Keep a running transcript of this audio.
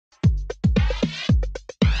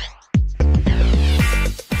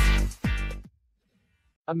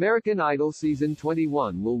American Idol Season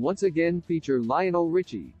 21 will once again feature Lionel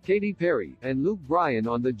Richie, Katy Perry, and Luke Bryan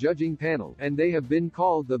on the judging panel, and they have been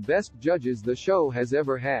called the best judges the show has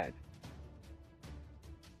ever had.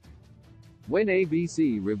 When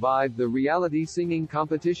ABC revived the reality singing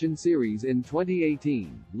competition series in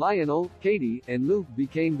 2018, Lionel, Katy, and Luke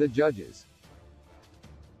became the judges.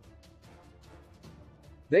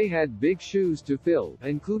 They had big shoes to fill,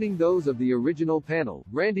 including those of the original panel,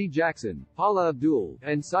 Randy Jackson, Paula Abdul,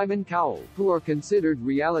 and Simon Cowell, who are considered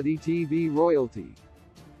reality TV royalty.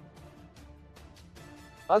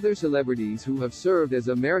 Other celebrities who have served as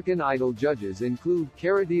American Idol judges include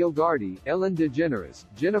Cara DioGuardi, Ellen DeGeneres,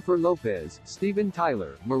 Jennifer Lopez, Steven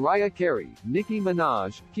Tyler, Mariah Carey, Nicki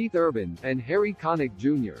Minaj, Keith Urban, and Harry Connick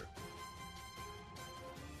Jr.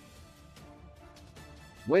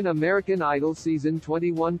 When American Idol Season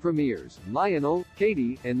 21 premieres, Lionel,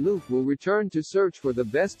 Katy, and Luke will return to search for the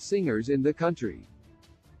best singers in the country.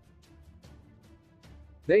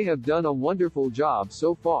 They have done a wonderful job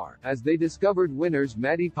so far, as they discovered winners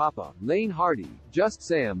Maddie Papa, Lane Hardy, Just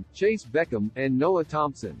Sam, Chase Beckham, and Noah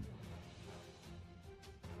Thompson.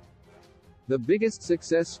 The biggest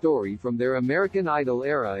success story from their American Idol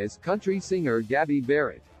era is country singer Gabby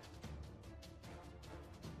Barrett.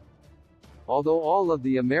 Although all of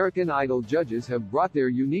the American Idol judges have brought their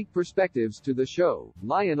unique perspectives to the show,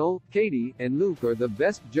 Lionel, Katy, and Luke are the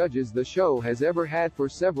best judges the show has ever had for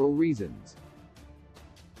several reasons.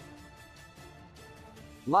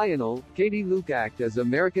 Lionel, Katy, Luke act as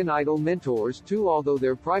American Idol mentors too. Although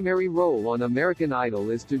their primary role on American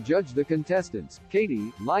Idol is to judge the contestants,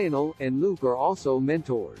 Katy, Lionel, and Luke are also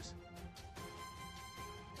mentors.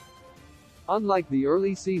 Unlike the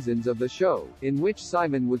early seasons of the show, in which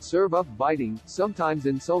Simon would serve up biting, sometimes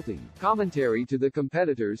insulting, commentary to the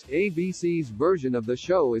competitors, ABC's version of the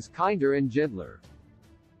show is kinder and gentler.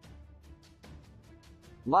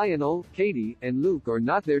 Lionel, Katy, and Luke are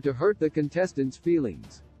not there to hurt the contestants'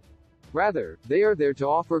 feelings. Rather, they are there to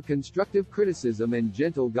offer constructive criticism and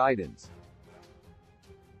gentle guidance.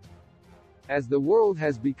 As the world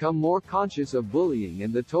has become more conscious of bullying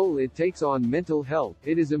and the toll it takes on mental health,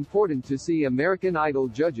 it is important to see American Idol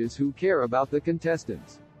judges who care about the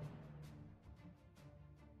contestants.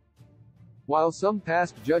 While some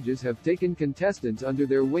past judges have taken contestants under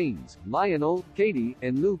their wings, Lionel, Katy,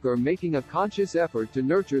 and Luke are making a conscious effort to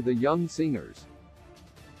nurture the young singers.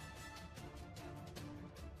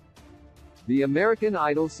 The American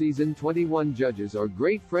Idol Season 21 judges are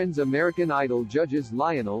great friends. American Idol judges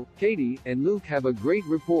Lionel, Katy, and Luke have a great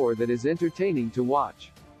rapport that is entertaining to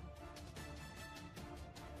watch.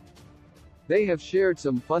 They have shared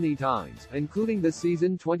some funny times, including the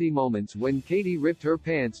Season 20 moments when Katy ripped her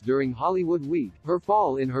pants during Hollywood Week, her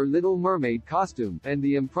fall in her Little Mermaid costume, and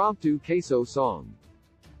the impromptu Queso song.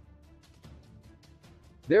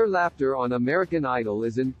 Their laughter on American Idol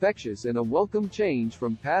is infectious and a welcome change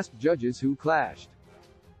from past judges who clashed.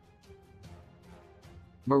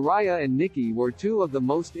 Mariah and Nicki were two of the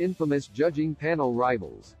most infamous judging panel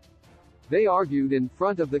rivals. They argued in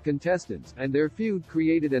front of the contestants, and their feud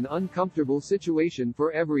created an uncomfortable situation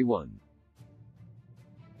for everyone.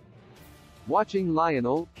 Watching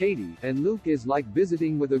Lionel, Katy, and Luke is like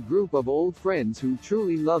visiting with a group of old friends who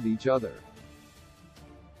truly love each other.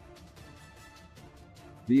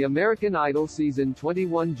 The American Idol Season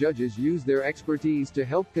 21 judges use their expertise to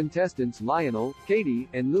help contestants. Lionel, Katy,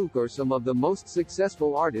 and Luke are some of the most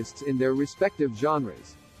successful artists in their respective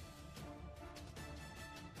genres.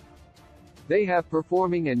 They have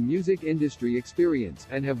performing and music industry experience,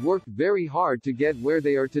 and have worked very hard to get where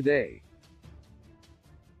they are today.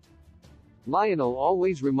 Lionel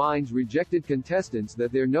always reminds rejected contestants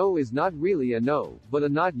that their no is not really a no, but a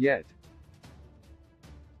not yet.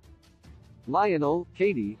 Lionel,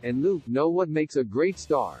 Katy, and Luke know what makes a great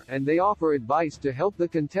star, and they offer advice to help the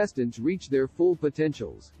contestants reach their full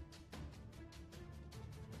potentials.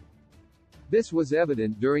 This was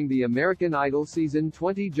evident during the American Idol Season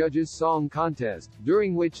 20 Judges Song Contest,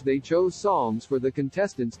 during which they chose songs for the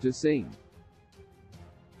contestants to sing.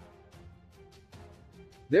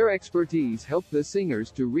 Their expertise helped the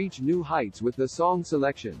singers to reach new heights with the song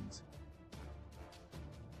selections.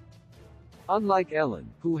 Unlike Ellen,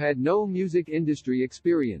 who had no music industry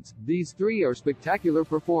experience, these three are spectacular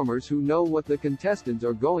performers who know what the contestants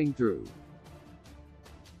are going through.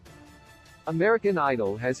 American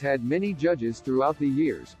Idol has had many judges throughout the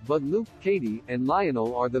years, but Luke, Katy, and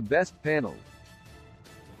Lionel are the best panel.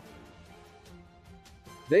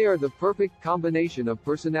 They are the perfect combination of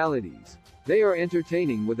personalities. They are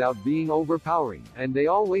entertaining without being overpowering, and they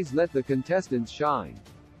always let the contestants shine.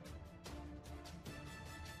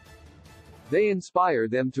 They inspire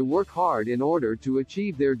them to work hard in order to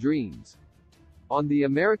achieve their dreams. On the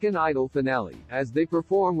American Idol finale, as they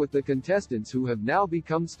perform with the contestants who have now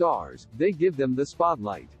become stars, they give them the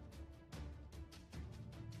spotlight.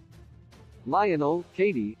 Lionel,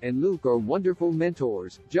 Katy, and Luke are wonderful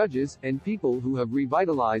mentors, judges, and people who have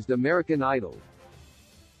revitalized American Idol.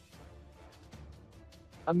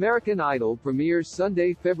 American Idol premieres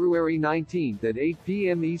Sunday, February 19 at 8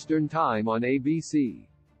 p.m. Eastern Time on ABC.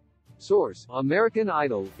 Source: American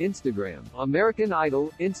Idol, Instagram. American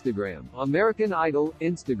Idol, Instagram. American Idol,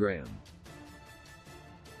 Instagram.